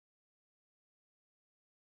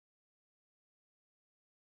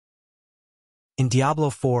In Diablo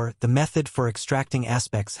 4, the method for extracting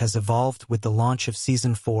aspects has evolved with the launch of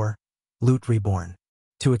Season 4, Loot Reborn.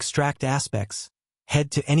 To extract aspects, head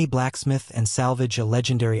to any blacksmith and salvage a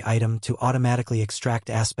legendary item to automatically extract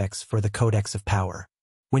aspects for the Codex of Power.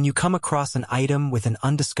 When you come across an item with an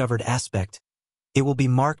undiscovered aspect, it will be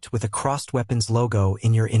marked with a crossed weapons logo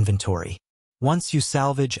in your inventory. Once you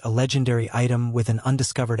salvage a legendary item with an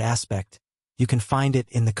undiscovered aspect, you can find it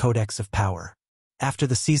in the Codex of Power. After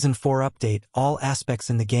the Season 4 update, all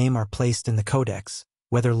aspects in the game are placed in the Codex,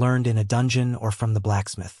 whether learned in a dungeon or from the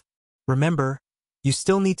blacksmith. Remember, you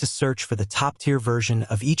still need to search for the top-tier version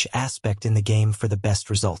of each aspect in the game for the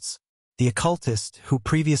best results. The occultist, who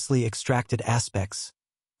previously extracted aspects,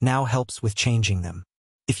 now helps with changing them.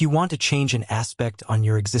 If you want to change an aspect on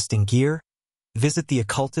your existing gear, visit the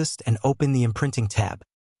occultist and open the imprinting tab.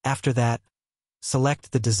 After that,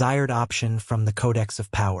 select the desired option from the Codex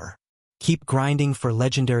of Power. Keep grinding for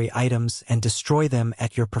legendary items and destroy them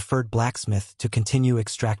at your preferred blacksmith to continue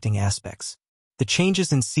extracting aspects. The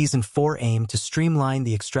changes in Season 4 aim to streamline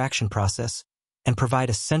the extraction process and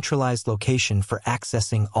provide a centralized location for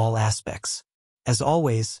accessing all aspects. As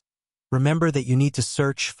always, remember that you need to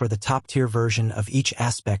search for the top-tier version of each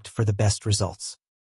aspect for the best results.